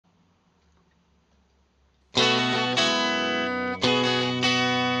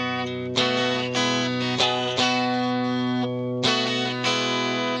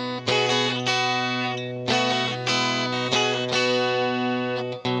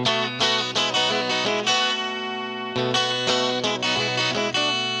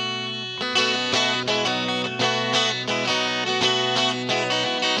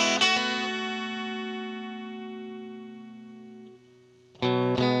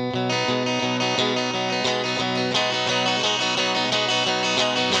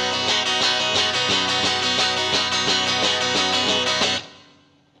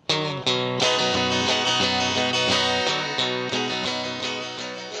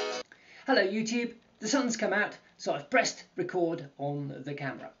Hello YouTube, the sun's come out, so I've pressed record on the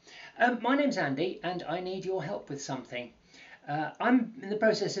camera. My name's Andy and I need your help with something. I'm in the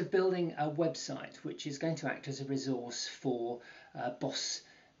process of building a website which is going to act as a resource for Boss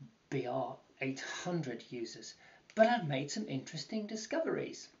BR800 users, but I've made some interesting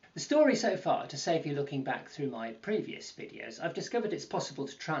discoveries. The story so far, to save you looking back through my previous videos, I've discovered it's possible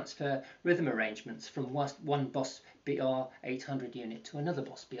to transfer rhythm arrangements from one Boss BR800 unit to another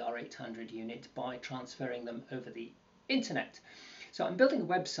Boss BR800 unit by transferring them over the internet. So I'm building a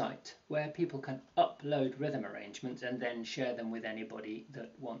website where people can upload rhythm arrangements and then share them with anybody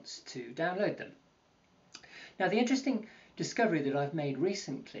that wants to download them. Now, the interesting discovery that I've made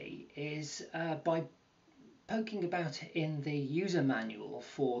recently is by poking about in the user manual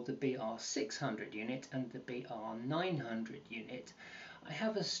for the BR600 unit and the BR900 unit, I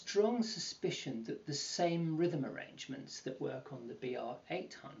have a strong suspicion that the same rhythm arrangements that work on the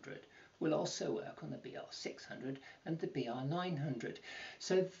BR800 will also work on the BR600 and the BR900.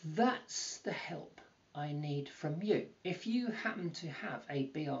 So that's the help I need from you. If you happen to have a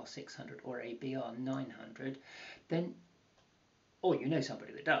BR600 or a BR900, then, or you know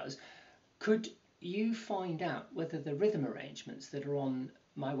somebody that does, could you find out whether the rhythm arrangements that are on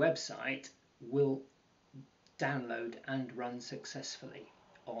my website will download and run successfully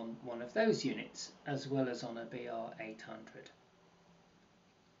on one of those units as well as on a BR800.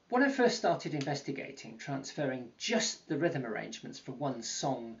 When I first started investigating transferring just the rhythm arrangements from one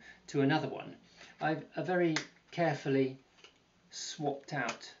song to another one, I very carefully swapped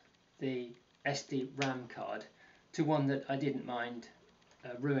out the SD-RAM card to one that I didn't mind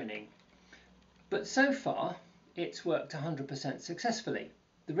ruining. But so far, it's worked 100% successfully.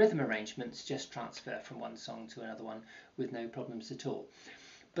 The rhythm arrangements just transfer from one song to another one with no problems at all.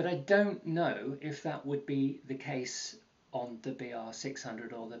 But I don't know if that would be the case on the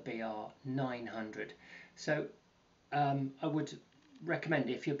BR600 or the BR900. So I would recommend,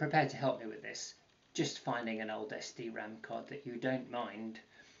 if you're prepared to help me with this, just finding an old SD-RAM card that you don't mind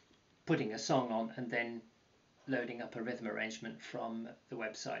putting a song on and then loading up a rhythm arrangement from the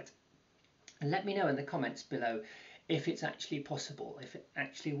website. And let me know in the comments below if it's actually possible, if it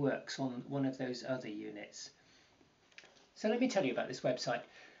actually works on one of those other units. So let me tell you about this website.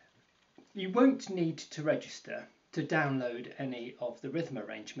 You won't need to register to download any of the rhythm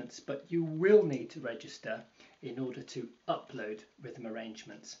arrangements, but you will need to register in order to upload rhythm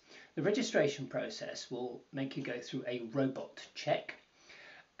arrangements. The registration process will make you go through a robot check,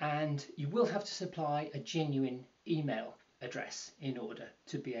 and you will have to supply a genuine email address in order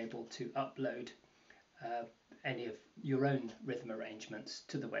to be able to upload any of your own rhythm arrangements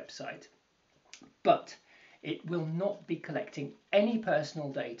to the website. But it will not be collecting any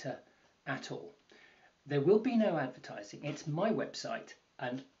personal data at all. There will be no advertising. It's my website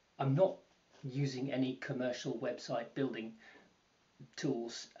and I'm not using any commercial website building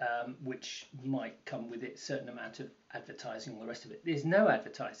tools which might come with it a certain amount of advertising, all the rest of it. There's no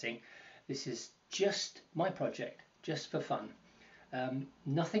advertising. This is just my project, just for fun.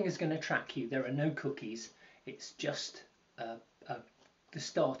 Nothing is going to track you. There are no cookies. It's just the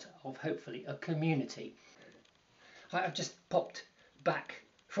start of hopefully a community. I've just popped back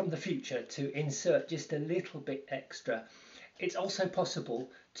from the future to insert just a little bit extra. It's also possible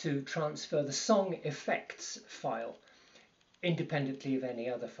to transfer the song effects file independently of any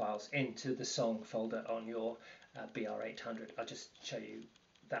other files into the song folder on your BR800. I'll just show you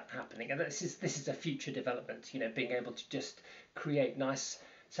that happening, and this is a future development, you know, being able to just create nice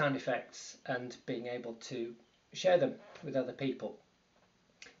sound effects and being able to share them with other people.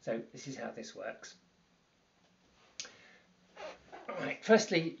 So this is how this works. Right,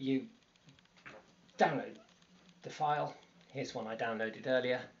 firstly you download the file. Here's one I downloaded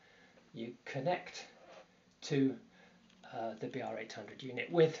earlier. You connect to the BR800 unit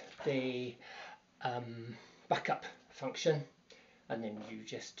with the backup function, and then you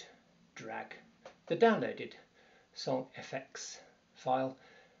just drag the downloaded song effects file,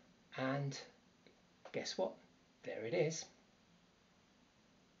 and guess what? There it is.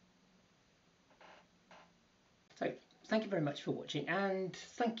 So thank you very much for watching, and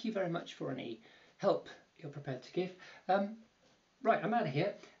thank you very much for any help you're prepared to give. Right, I'm out of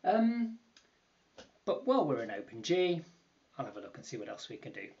here. But while we're in OpenG, I'll have a look and see what else we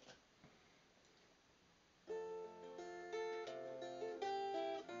can do.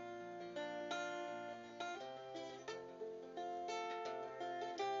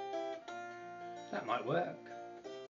 That might work.